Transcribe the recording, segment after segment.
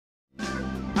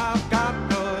I've got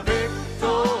the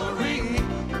victory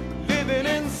living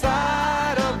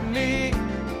inside of me.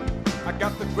 I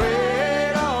got the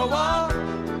greater one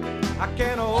I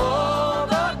can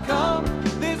overcome.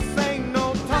 This ain't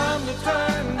no time to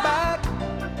turn back,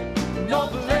 no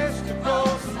place to go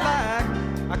slack.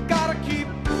 I gotta keep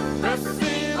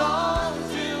pressing on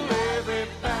till every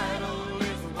battle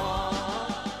is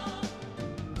won.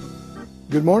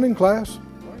 Good morning, class.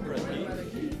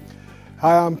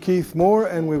 Hi, I'm Keith Moore,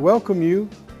 and we welcome you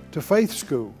to Faith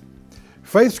School.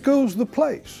 Faith School's the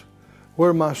place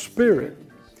where my spirit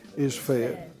is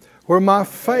fed, where my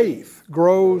faith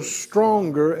grows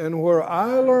stronger, and where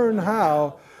I learn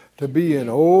how to be an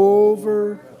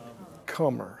overcomer.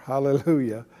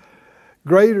 Hallelujah.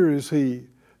 Greater is He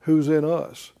who's in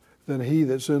us than he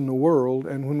that's in the world,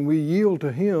 and when we yield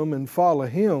to Him and follow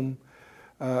Him,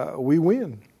 we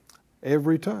win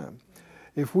every time.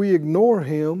 If we ignore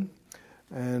Him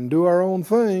and do our own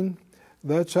thing,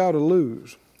 that's how to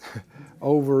lose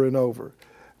over and over.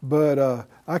 But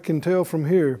I can tell from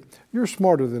here, you're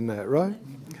smarter than that, right?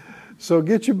 So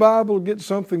get your Bible, get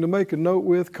something to make a note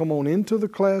with. Come on into the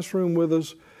classroom with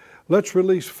us. Let's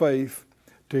release faith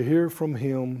to hear from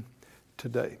Him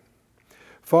today.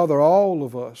 Father, all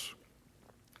of us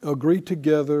agree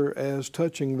together as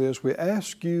touching this. We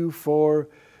ask You for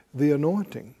the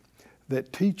anointing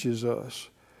that teaches us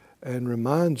and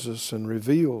reminds us and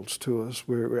reveals to us.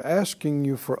 We're asking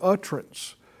You for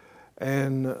utterance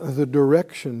and the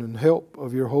direction and help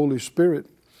of Your Holy Spirit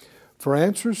for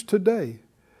answers today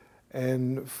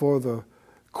and for the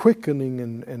quickening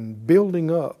and building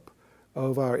up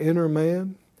of our inner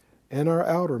man and our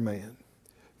outer man.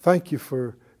 Thank You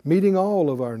for meeting all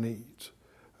of our needs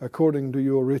according to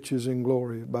Your riches in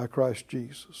glory by Christ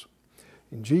Jesus.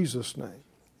 In Jesus' name,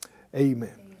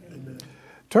 amen. Amen.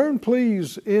 Turn,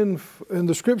 please, in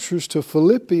the Scriptures to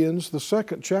Philippians, the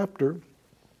 2nd chapter,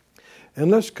 and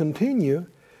let's continue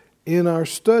in our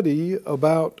study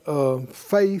about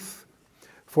faith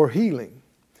for healing.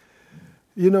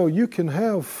 You know, you can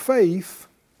have faith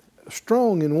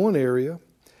strong in one area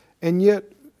and yet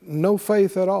no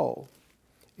faith at all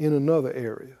in another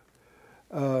area.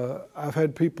 I've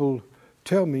had people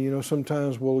tell me,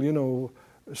 sometimes,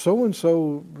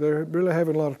 so-and-so, they're really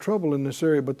having a lot of trouble in this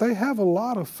area, but they have a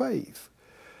lot of faith.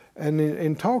 And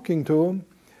in talking to them,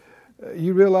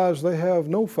 you realize they have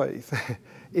no faith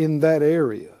in that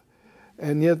area.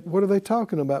 And yet, what are they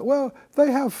talking about? Well,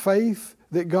 they have faith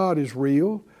that God is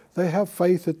real. They have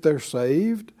faith that they're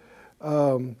saved.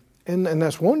 And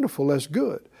that's wonderful, that's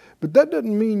good. But that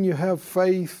doesn't mean you have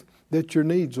faith that your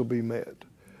needs will be met,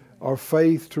 or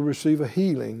faith to receive a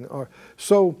healing.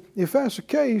 So if that's the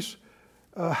case,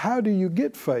 how do you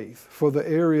get faith for the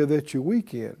area that you're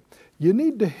weak in? You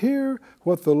need to hear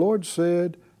what the Lord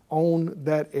said on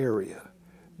that area,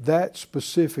 that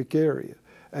specific area.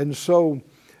 And so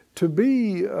to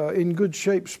be in good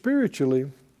shape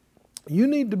spiritually, you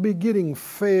need to be getting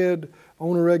fed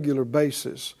on a regular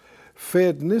basis.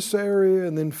 Fed in this area,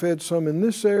 and then fed some in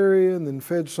this area, and then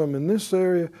fed some in this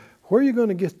area. Where are you going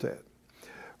to get that?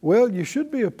 Well, you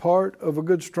should be a part of a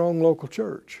good, strong local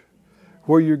church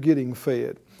where you're getting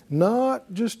fed.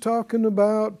 Not just talking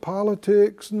about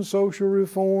politics and social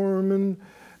reform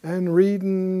and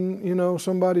reading,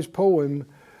 somebody's poem.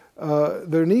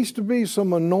 There needs to be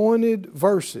some anointed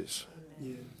verses,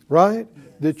 right?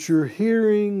 That you're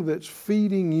hearing that's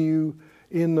feeding you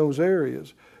in those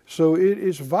areas. So it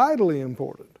is vitally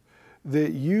important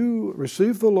that you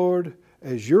receive the Lord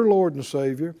as your Lord and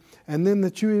Savior, and then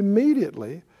that you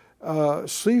immediately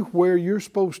see where you're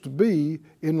supposed to be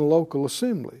in the local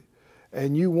assembly.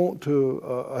 And you want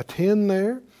to attend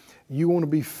there, you want to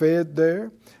be fed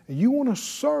there, and you want to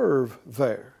serve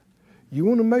there. You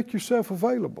want to make yourself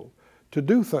available to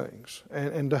do things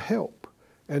and to help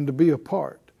and to be a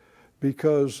part.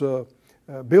 Because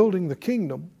building the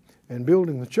kingdom and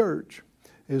building the church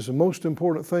is the most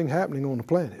important thing happening on the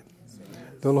planet.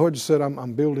 The Lord said,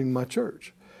 I'm building my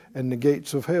church, and the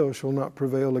gates of hell shall not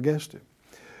prevail against it.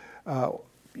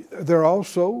 There are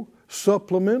also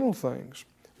supplemental things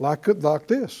like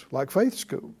this, like Faith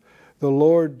School. The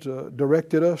Lord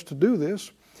directed us to do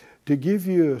this, to give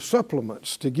you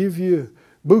supplements, to give you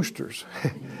boosters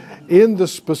in the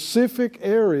specific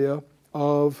area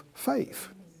of faith.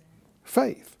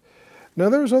 Faith. Now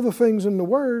there's other things in the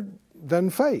Word than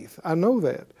faith. I know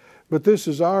that. But this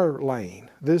is our lane.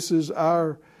 This is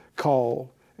our call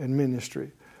and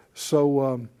ministry.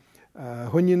 So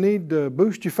when you need to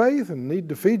boost your faith and need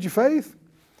to feed your faith,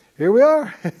 here we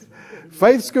are.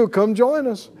 Faith School, come join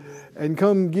us and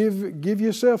come give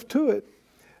yourself to it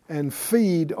and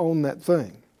feed on that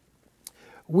thing.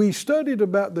 We studied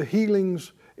about the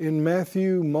healings in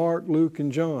Matthew, Mark, Luke,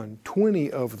 and John,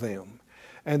 20 of them.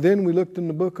 And then we looked in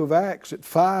the book of Acts at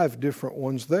 5 different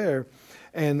ones there.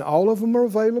 And all of them are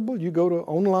available. You go to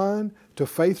online to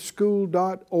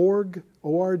faithschool.org,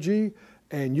 O-R-G,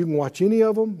 and you can watch any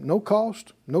of them, no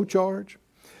cost, no charge.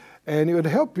 And it would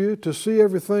help you to see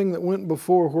everything that went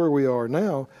before where we are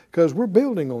now, because we're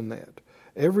building on that.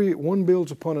 Every one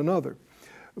builds upon another.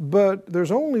 But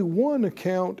there's only one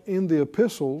account in the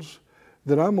epistles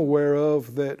that I'm aware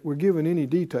of that we're given any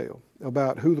detail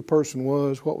about who the person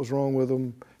was, what was wrong with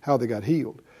them, how they got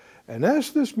healed. And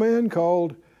that's this man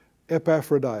called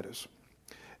Epaphroditus.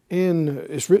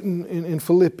 It's written in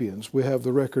Philippians. We have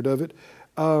the record of it.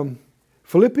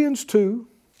 Philippians 2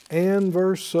 and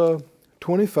verse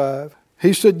 25.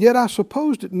 He said, "Yet I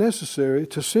supposed it necessary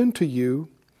to send to you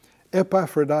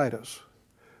Epaphroditus,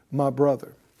 my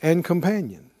brother and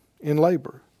companion in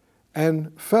labor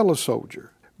and fellow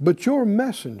soldier, but your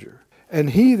messenger,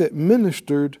 and he that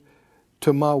ministered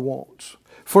to my wants.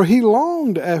 For he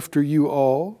longed after you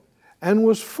all and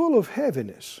was full of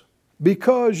heaviness,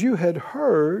 because you had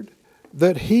heard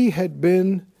that he had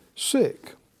been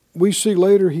sick." We see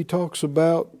later he talks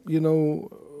about,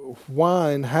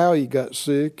 why and how he got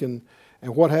sick and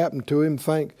what happened to him.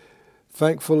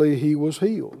 Thankfully he was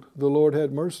healed. The Lord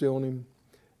had mercy on him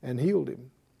and healed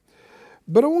him.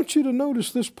 But I want you to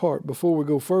notice this part before we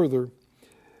go further.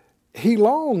 He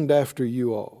longed after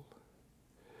you all.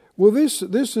 Well, this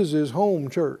is his home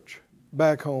church,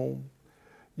 back home,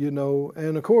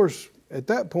 and of course, at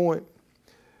that point,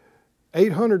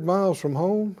 800 miles from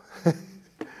home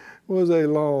was a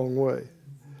long way.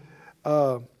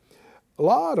 A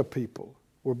lot of people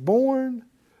were born,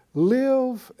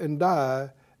 live, and die,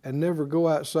 and never go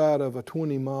outside of a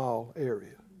 20-mile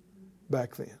area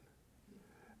back then.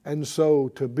 And so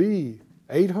to be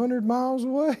 800 miles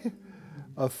away,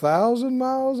 1,000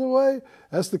 miles away,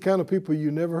 that's the kind of people you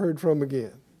never heard from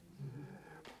again.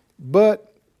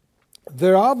 But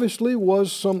there obviously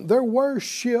there were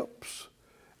ships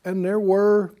and there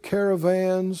were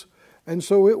caravans, and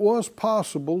so it was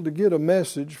possible to get a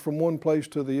message from one place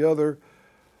to the other.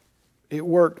 It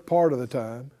worked part of the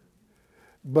time,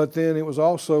 but then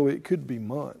it could be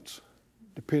months,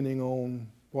 depending on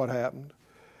what happened.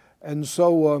 And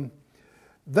so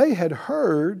they had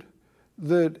heard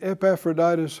that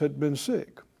Epaphroditus had been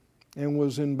sick and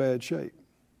was in bad shape.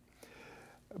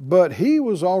 But he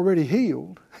was already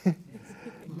healed,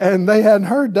 and they hadn't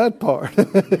heard that part.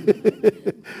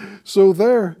 So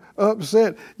they're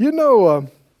upset. There's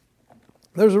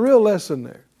a real lesson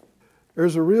there.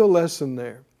 There's a real lesson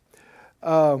there.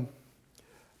 Our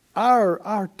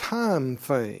time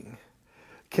thing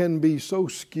can be so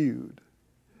skewed.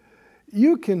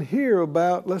 You can hear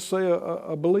about, let's say,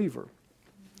 a believer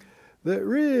that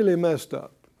really messed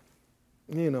up.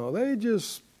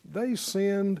 They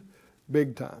sinned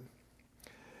big time.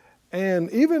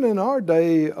 And even in our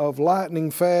day of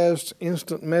lightning fast,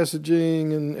 instant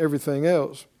messaging and everything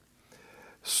else,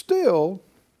 still,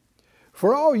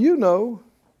 for all you know,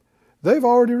 they've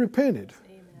already repented.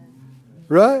 Amen.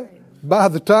 Right? By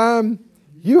the time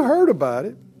you heard about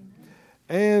it,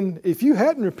 and if you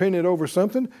hadn't repented over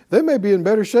something, they may be in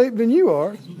better shape than you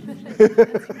are.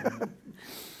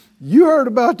 You heard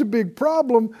about the big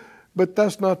problem, but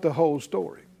that's not the whole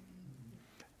story.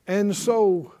 And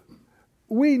so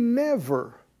we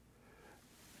never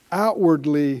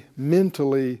outwardly,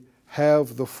 mentally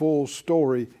have the full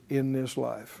story in this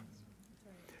life.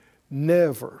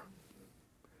 Never.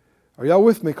 Are y'all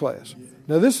with me, class?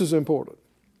 Now this is important.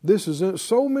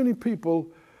 So many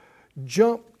people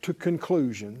jump to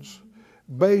conclusions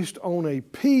based on a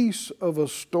piece of a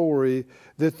story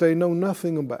that they know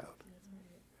nothing about.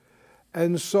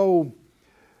 And so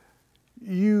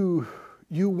you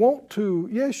want to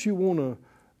use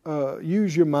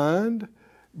your mind,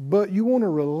 but you want to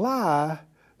rely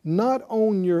not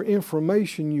on your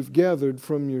information you've gathered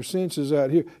from your senses out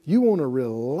here. You want to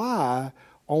rely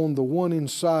on the one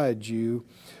inside you.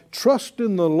 Trust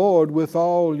in the Lord with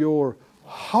all your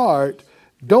heart.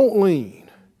 Don't lean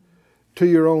to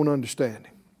your own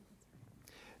understanding.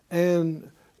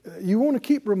 And you want to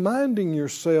keep reminding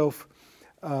yourself,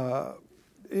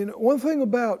 one thing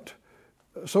about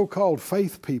so-called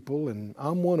faith people, and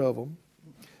I'm one of them,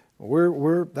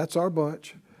 that's our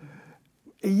bunch.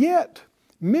 Yet,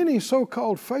 many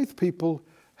so-called faith people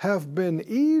have been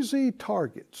easy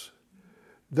targets.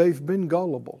 They've been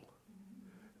gullible.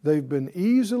 They've been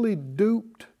easily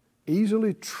duped,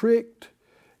 easily tricked,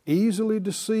 easily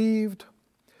deceived.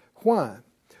 Why?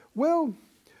 Well,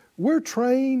 we're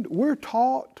trained, we're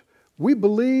taught, we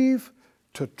believe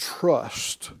to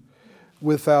trust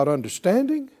without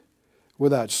understanding,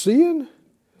 without seeing,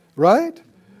 right?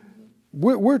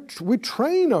 We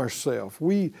train ourselves.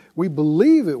 We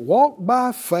believe it. Walk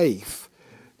by faith,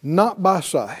 not by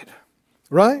sight,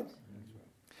 right?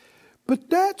 But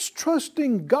that's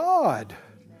trusting God,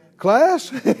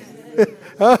 class.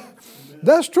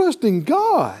 That's trusting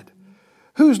God,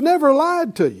 who's never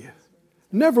lied to you,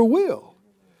 never will,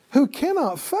 who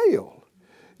cannot fail.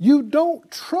 You don't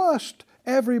trust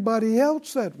everybody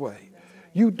else that way.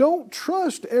 You don't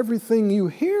trust everything you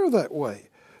hear that way.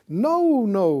 No,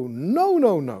 no, no,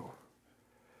 no, no.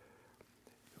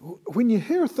 When you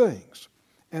hear things,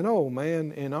 and oh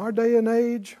man, in our day and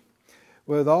age,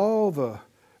 with all the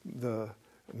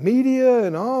media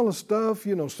and all the stuff,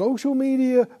 social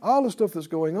media, all the stuff that's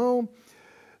going on,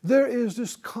 there is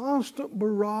this constant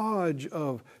barrage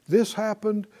of this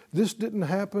happened, this didn't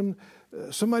happen,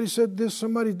 somebody said this,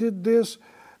 somebody did this.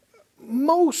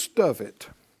 Most of it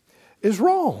is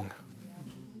wrong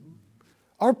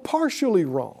or partially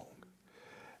wrong.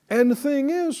 And the thing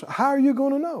is, how are you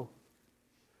going to know?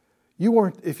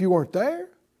 If you weren't there,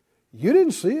 you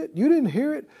didn't see it, you didn't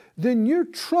hear it, then you're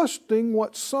trusting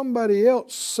what somebody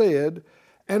else said.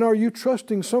 And are you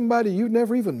trusting somebody you've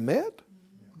never even met?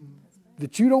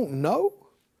 That you don't know?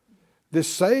 That's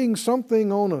saying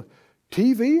something on a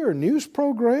TV or news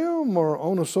program or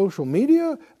on a social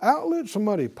media outlet,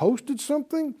 somebody posted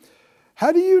something.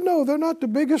 How do you know they're not the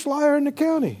biggest liar in the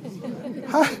county?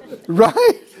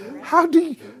 Right? How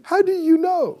do you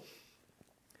know?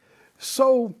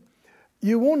 So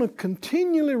you want to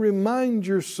continually remind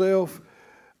yourself,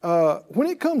 when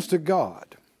it comes to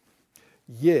God,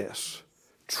 yes,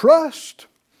 trust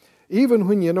even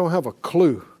when you don't have a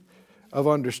clue of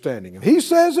understanding. If He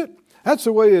says it, that's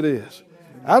the way it is.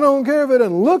 I don't care if it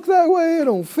doesn't look that way, it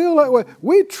don't feel that way.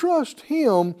 We trust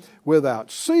Him without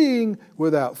seeing,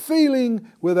 without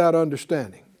feeling, without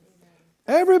understanding.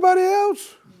 Everybody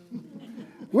else,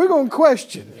 we're going to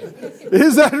question.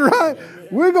 Is that right?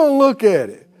 We're going to look at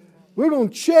it. We're going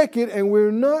to check it, and we're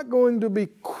not going to be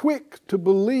quick to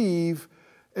believe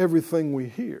everything we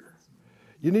hear.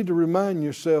 You need to remind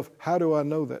yourself, how do I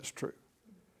know that's true?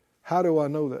 How do I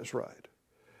know that's right?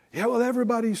 Yeah, well,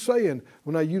 everybody's saying,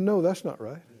 well, now you know that's not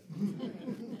right.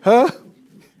 Huh?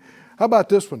 How about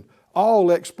this one? All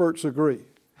experts agree.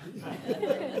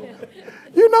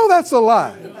 You know that's a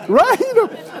lie, right?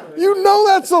 You know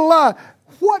that's a lie.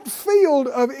 What field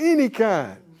of any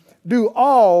kind do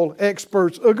all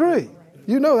experts agree?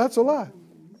 You know that's a lie,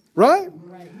 right?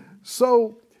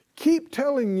 So keep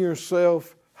telling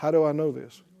yourself, how do I know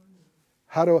this?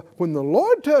 When the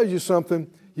Lord tells you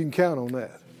something, you can count on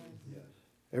that.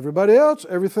 Everybody else,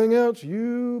 everything else,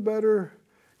 you better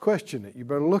question it. You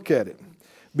better look at it.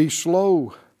 Be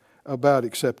slow about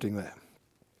accepting that.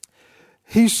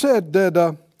 He said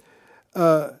that,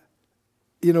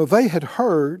 they had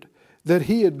heard that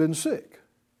he had been sick.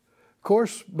 Of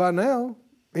course, by now,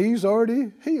 he's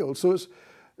already healed. So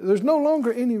there's no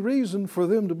longer any reason for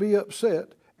them to be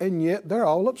upset, and yet they're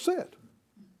all upset.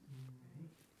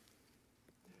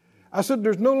 I said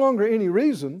there's no longer any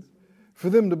reason for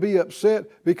them to be upset,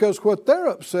 because what they're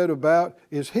upset about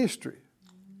is history.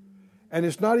 And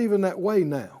it's not even that way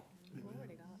now.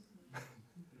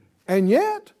 And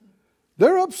yet,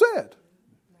 they're upset.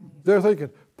 They're thinking,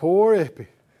 poor Epi.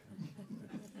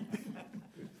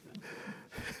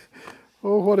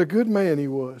 Oh, what a good man he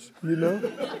was,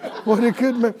 What a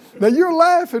good man. Now, you're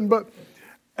laughing, but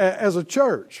as a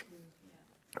church,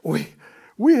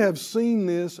 we have seen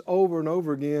this over and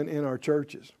over again in our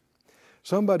churches.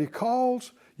 Somebody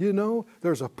calls,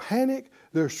 there's a panic,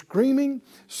 they're screaming,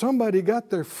 somebody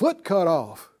got their foot cut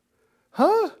off.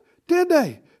 Huh? Did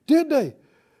they?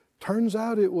 Turns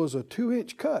out it was a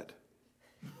 2-inch cut.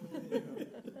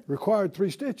 Required 3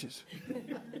 stitches.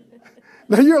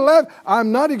 Now you're laughing.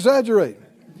 I'm not exaggerating.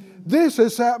 This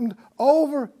has happened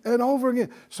over and over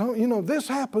again. So, this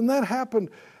happened, that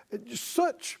happened.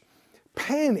 Such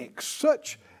panic,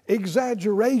 such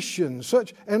exaggeration,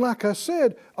 and like I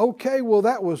said, okay, well,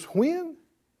 that was when?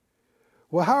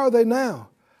 Well, how are they now?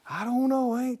 I don't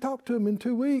know. I ain't talked to them in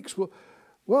 2 weeks.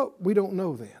 Well, we don't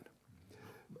know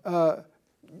then.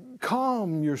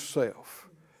 Calm yourself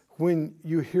when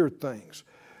you hear things,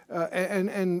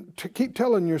 and to keep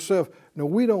telling yourself, no,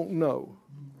 we don't know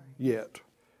yet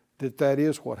that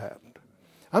is what happened.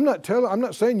 I'm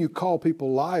not saying you call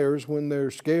people liars when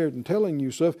they're scared and telling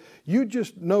you stuff. You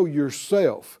just know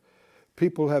yourself.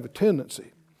 People have a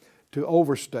tendency to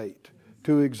overstate,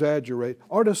 to exaggerate,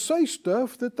 or to say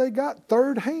stuff that they got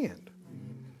third hand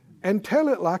and tell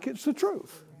it like it's the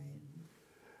truth.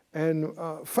 And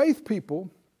faith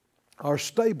people are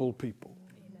stable people.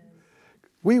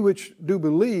 We which do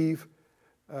believe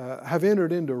have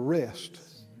entered into rest.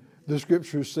 the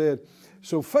Scripture said.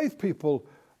 So faith people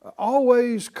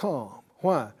always calm.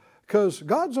 Why? Because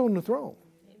God's on the throne.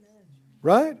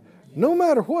 Right? No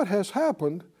matter what has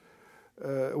happened,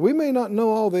 we may not know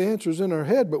all the answers in our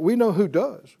head, but we know who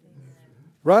does.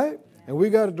 Right? And we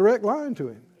got a direct line to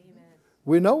Him.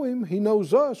 We know Him. He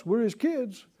knows us. We're His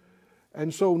kids.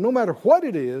 And so no matter what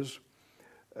it is,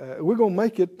 we're going to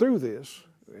make it through this.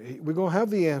 We're going to have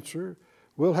the answer.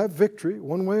 We'll have victory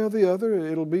one way or the other.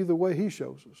 It'll be the way He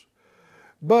shows us.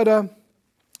 But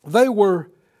they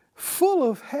were full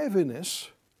of heaviness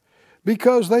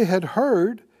because they had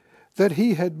heard that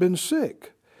He had been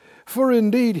sick. For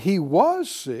indeed He was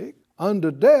sick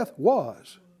unto death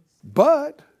was.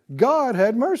 But God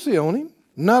had mercy on Him,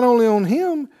 not only on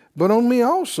Him, but on me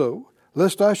also,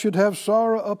 lest I should have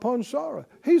sorrow upon sorrow.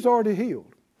 He's already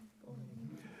healed.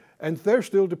 And they're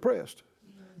still depressed.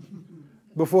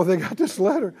 Before they got this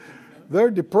letter, they're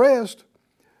depressed,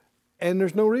 and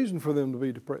there's no reason for them to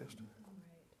be depressed.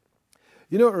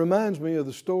 You know, it reminds me of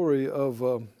the story of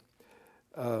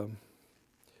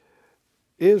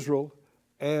Israel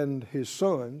and his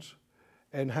sons,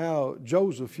 and how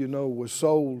Joseph, you know, was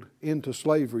sold into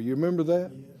slavery. You remember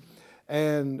that?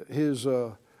 And his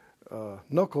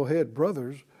knucklehead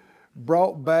brothers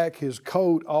brought back his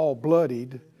coat all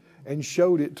bloodied and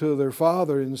showed it to their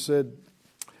father and said,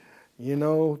 you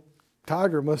know,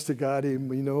 tiger must have got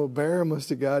him, you know, a bear must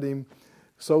have got him.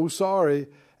 So sorry.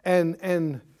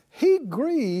 And he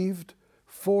grieved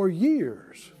for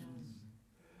years.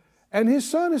 And his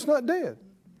son is not dead.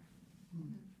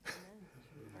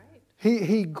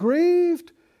 He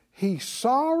grieved, he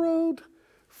sorrowed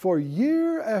for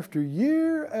year after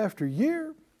year after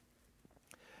year.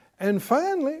 And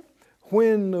finally,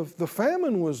 when the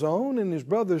famine was on and his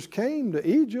brothers came to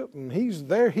Egypt, and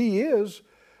he is,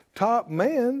 top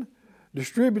man,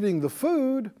 distributing the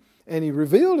food, and he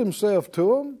revealed himself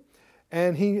to them,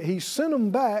 and he sent them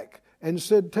back and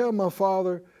said, tell my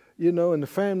father, you know, and the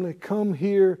family, come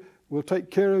here, we'll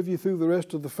take care of you through the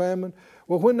rest of the famine.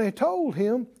 Well, when they told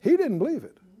him, he didn't believe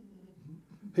it.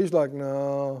 He's like,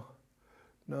 no,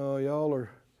 y'all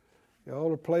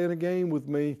are playing a game with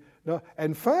me. No.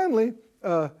 And finally,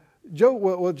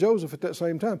 Joseph at that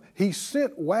same time, he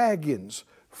sent wagons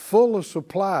full of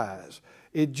supplies,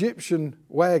 Egyptian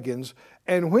wagons.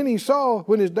 And when his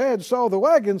dad saw the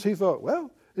wagons, he thought, well,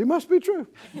 it must be true.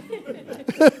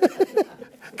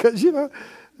 Because, you know,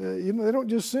 they don't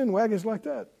just send wagons like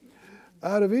that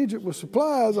out of Egypt with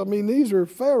supplies. I mean, these are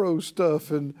Pharaoh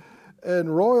stuff and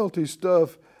royalty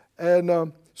stuff.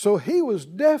 And so he was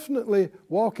definitely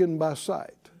walking by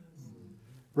sight.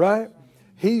 Right?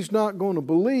 He's not going to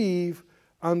believe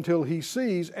until he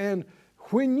sees. And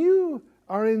when you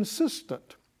are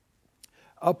insistent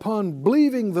upon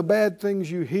believing the bad things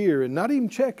you hear and not even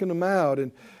checking them out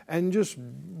and just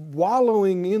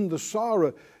wallowing in the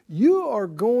sorrow, you are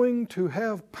going to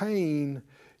have pain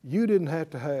you didn't have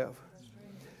to have.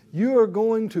 You are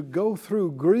going to go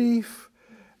through grief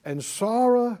and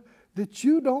sorrow that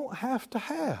you don't have to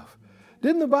have.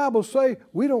 Didn't the Bible say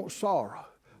we don't sorrow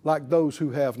like those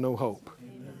who have no hope?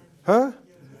 Huh?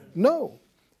 No.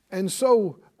 And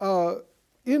so,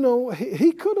 you know,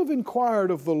 he could have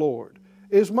inquired of the Lord,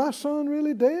 is my son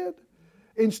really dead?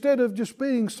 Instead of just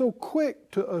being so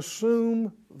quick to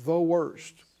assume the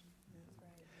worst.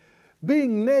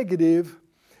 Being negative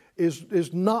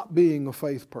is not being a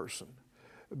faith person.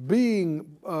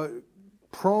 Being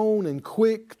prone and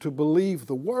quick to believe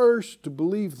the worst, to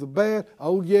believe the bad.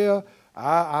 Oh yeah,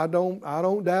 I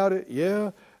don't doubt it.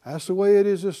 Yeah, that's the way it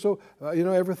is. It's so you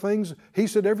know, he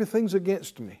said everything's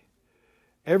against me.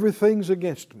 Everything's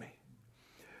against me.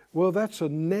 Well, that's a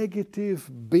negative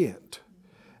bent.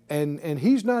 And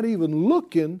he's not even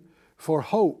looking for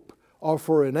hope or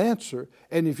for an answer.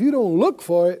 And if you don't look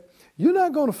for it, you're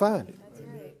not going to find it. That's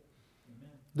right.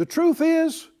 The truth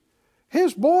is,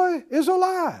 his boy is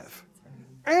alive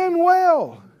and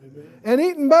well and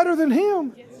eating better than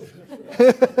him.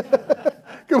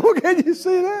 Come on, can you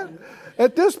see that?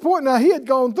 At this point, now he had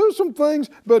gone through some things,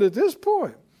 but at this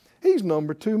point, he's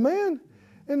number 2 man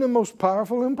in the most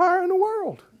powerful empire in the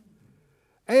world.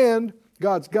 And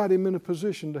God's got him in a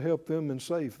position to help them and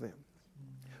save them.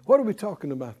 What are we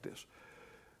talking about this?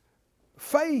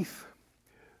 Faith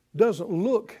doesn't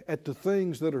look at the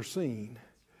things that are seen,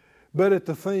 but at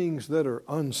the things that are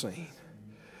unseen.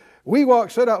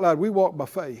 Say it out loud, we walk by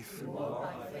faith,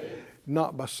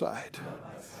 not by sight.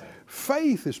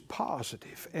 Faith is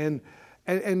positive,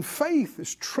 and faith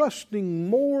is trusting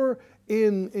more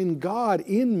in God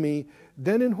in me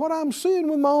than in what I'm seeing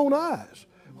with my own eyes,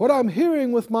 what I'm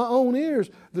hearing with my own ears.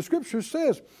 The Scripture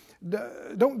says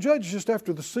Don't judge just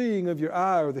after the seeing of your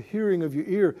eye or the hearing of your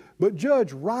ear, but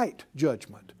judge right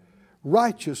judgment,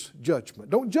 righteous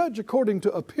judgment. Don't judge according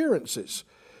to appearances,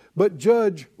 but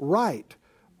judge right,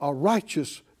 a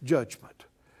righteous judgment.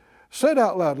 Say it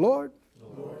out loud, Lord,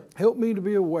 help me to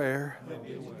be aware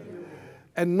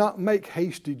and not make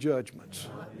hasty judgments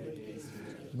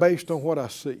based on what I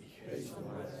see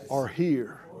or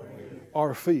hear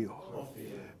or feel,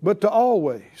 but to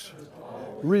always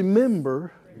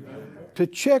remember to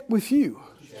check with you,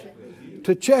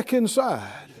 to check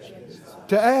inside,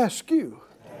 to ask you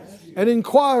and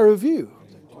inquire of you,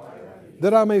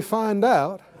 that I may find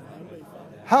out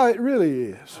how it really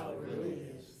is.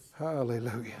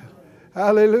 Hallelujah.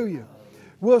 Hallelujah.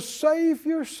 Will save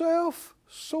yourself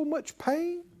so much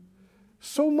pain,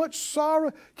 so much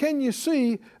sorrow. Can you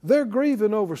see they're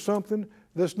grieving over something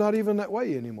that's not even that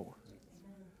way anymore?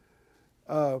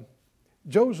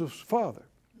 Joseph's father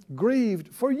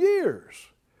grieved for years.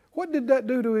 What did that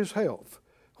do to his health?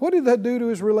 What did that do to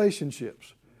his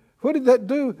relationships? What did that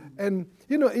do? And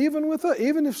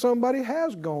even if somebody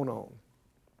has gone on,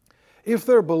 if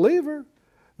they're a believer,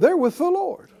 they're with the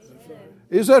Lord.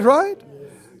 Is that right?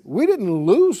 We didn't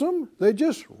lose them. They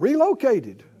just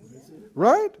relocated.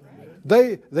 Right?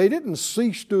 They didn't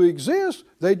cease to exist.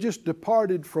 They just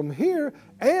departed from here,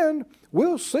 and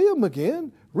we'll see them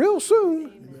again real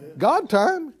soon. God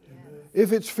time.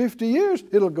 If it's 50 years,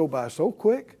 it'll go by so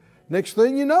quick. Next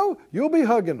thing you know, you'll be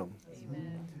hugging them.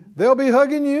 They'll be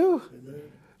hugging you.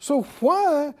 So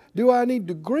why do I need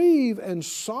to grieve and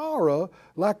sorrow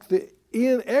like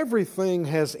everything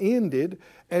has ended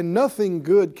and nothing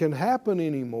good can happen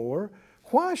anymore?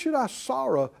 Why should I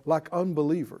sorrow like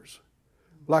unbelievers?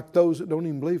 Like those that don't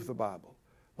even believe the Bible.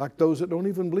 Like those that don't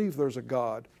even believe there's a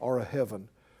God or a heaven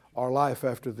or life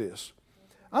after this.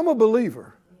 I'm a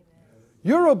believer.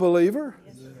 You're a believer.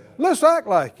 Let's act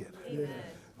like it.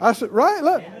 I said,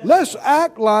 right? Let's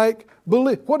act like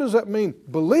believe. What does that mean?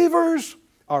 Believers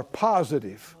are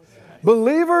positive.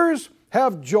 Believers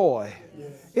have joy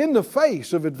in the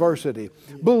face of adversity.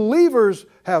 Believers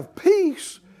have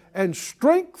peace and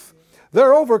strength.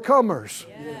 They're overcomers.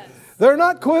 They're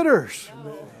not quitters.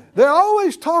 They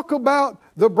always talk about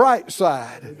the bright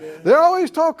side. They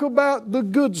always talk about the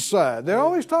good side. They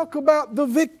always talk about the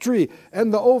victory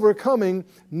and the overcoming,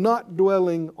 not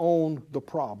dwelling on the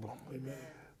problem. Amen.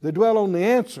 They dwell on the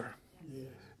answer,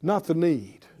 not the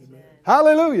need.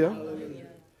 Hallelujah. Hallelujah.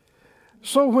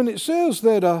 So when it says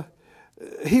that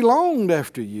he longed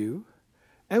after you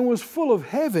and was full of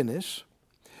heaviness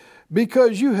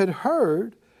because you had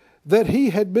heard that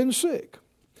he had been sick.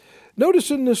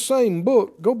 Notice in this same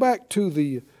book, go back to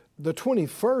the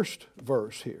 21st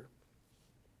verse here.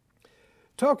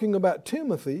 Talking about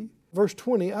Timothy, verse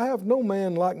 20, I have no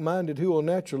man like-minded who will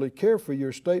naturally care for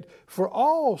your state, for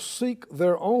all seek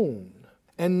their own,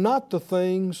 and not the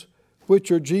things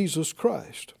which are Jesus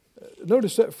Christ.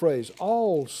 Notice that phrase,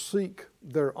 all seek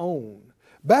their own.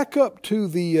 Back up to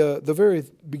the very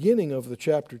beginning of the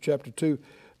chapter 2,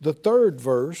 the 3rd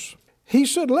verse. He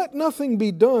said, let nothing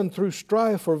be done through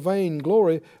strife or vain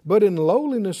glory, but in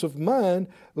lowliness of mind,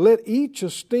 let each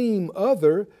esteem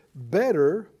other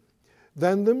better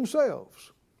than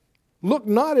themselves. Look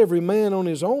not every man on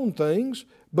his own things,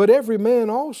 but every man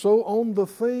also on the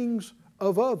things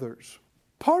of others.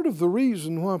 Part of the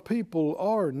reason why people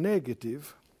are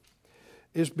negative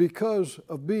is because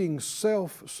of being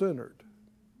self-centered,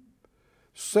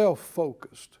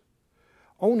 self-focused,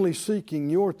 only seeking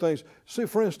your things. See,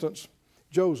 for instance,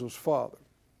 Joseph's father.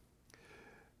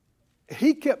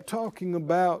 He kept talking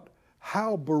about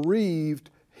how bereaved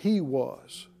he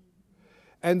was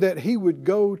and that he would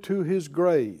go to his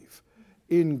grave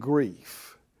in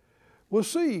grief. Well,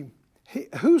 see,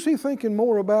 who's he thinking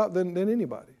more about than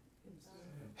anybody?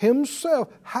 Himself,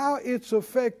 how it's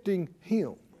affecting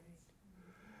him.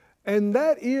 And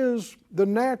that is the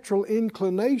natural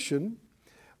inclination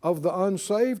of the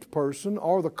unsaved person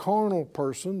or the carnal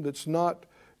person that's not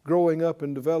growing up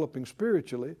and developing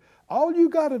spiritually. All you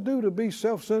got to do to be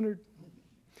self-centered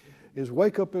is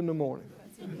wake up in the morning.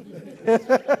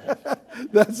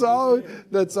 That's all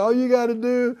you got to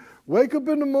do. Wake up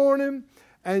in the morning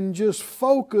and just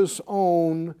focus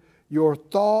on your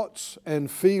thoughts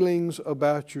and feelings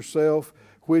about yourself,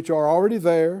 which are already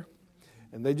there,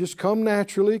 and they just come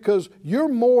naturally because you're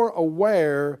more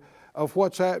aware of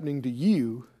what's happening to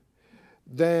you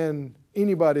than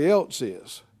anybody else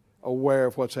is aware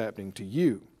of what's happening to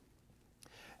you.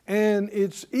 And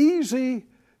it's easy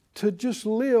to just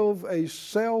live a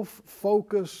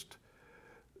self-focused,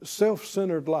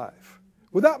 self-centered life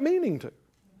without meaning to.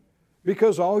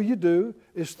 Because all you do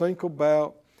is think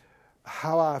about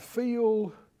how I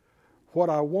feel what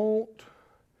I want,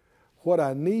 what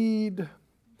I need.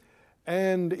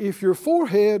 And if your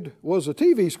forehead was a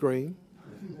TV screen,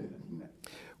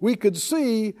 we could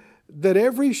see that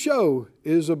every show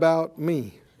is about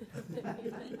me.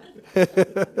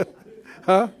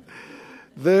 Huh?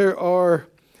 There are,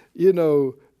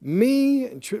 me,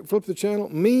 flip the channel,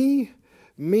 me,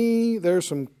 there's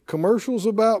some commercials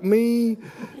about me,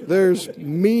 there's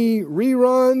me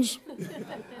reruns,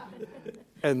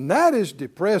 and that is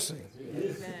depressing.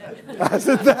 I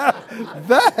said,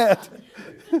 that.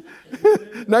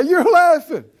 Now you're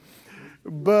laughing,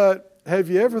 but have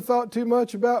you ever thought too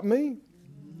much about me?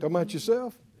 Talking about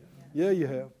yourself? Yeah, you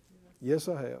have. Yes,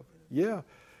 I have. Yeah.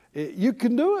 You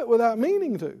can do it without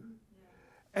meaning to.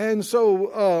 And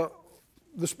so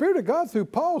the Spirit of God through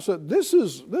Paul said, this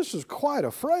is quite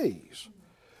a phrase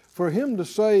for him to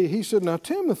say. He said, now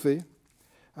Timothy,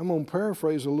 I'm going to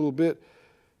paraphrase a little bit,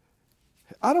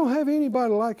 I don't have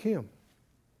anybody like him.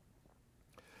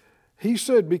 He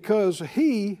said, because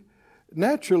he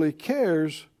naturally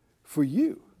cares for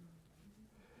you.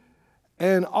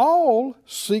 And all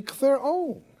seek their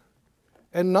own,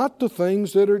 and not the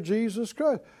things that are Jesus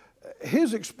Christ.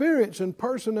 His experience in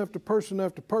person after person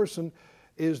after person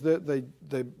is that they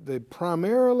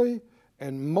primarily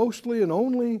and mostly and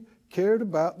only cared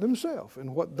about themselves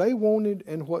and what they wanted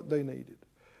and what they needed.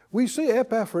 We see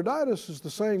Epaphroditus is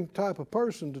the same type of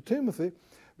person to Timothy,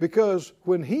 because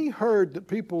when he heard that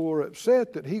people were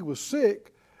upset that he was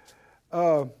sick,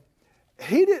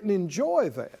 he didn't enjoy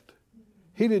that.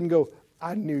 He didn't go,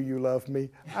 I knew you loved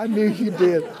me. I knew you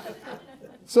did.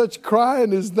 Such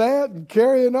crying as that and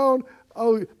carrying on.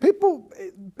 Oh, people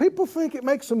think it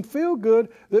makes them feel good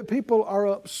that people are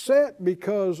upset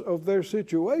because of their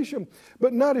situation,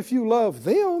 but not if you love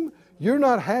them. You're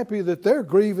not happy that they're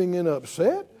grieving and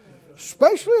upset,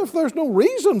 especially if there's no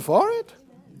reason for it,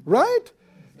 right?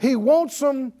 He wants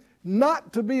them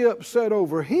not to be upset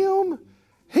over him.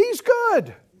 He's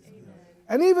good.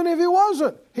 And even if he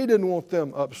wasn't, he didn't want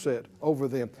them upset over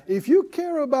them. If you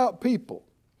care about people,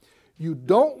 you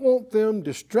don't want them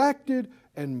distracted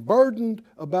and burdened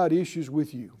about issues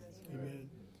with you. Amen.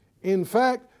 In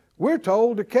fact, we're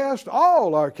told to cast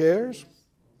all our cares,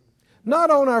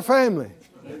 not on our family.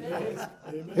 Amen.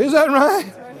 Is that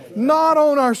right? Not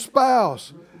on our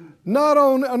spouse. Not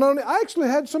on. I actually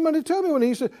had somebody tell me when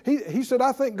he said,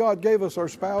 I think God gave us our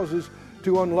spouses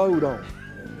to unload on,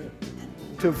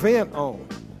 to vent on.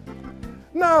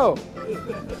 No.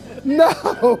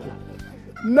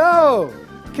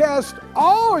 Cast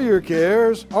all your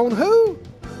cares on who?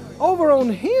 Over on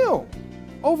Him.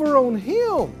 Over on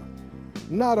Him.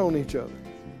 Not on each other.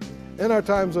 And our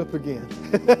time's up again.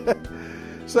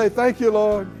 Say, thank you,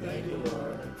 Lord,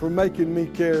 for making me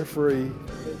carefree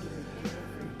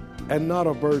and not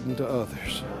a burden to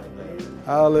others.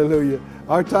 Hallelujah.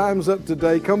 Our time's up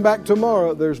today. Come back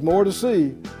tomorrow. There's more to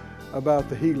see about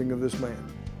the healing of this man.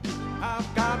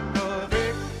 I've got the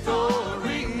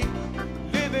victory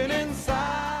living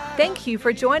inside. Thank you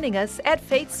for joining us at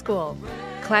Faith School.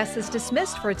 Class is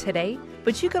dismissed for today,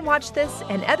 but you can watch this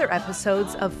and other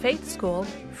episodes of Faith School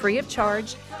free of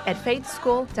charge at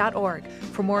faithschool.org.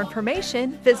 For more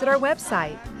information, visit our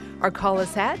website or call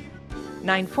us at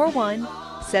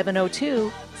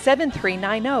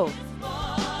 941-702-7390.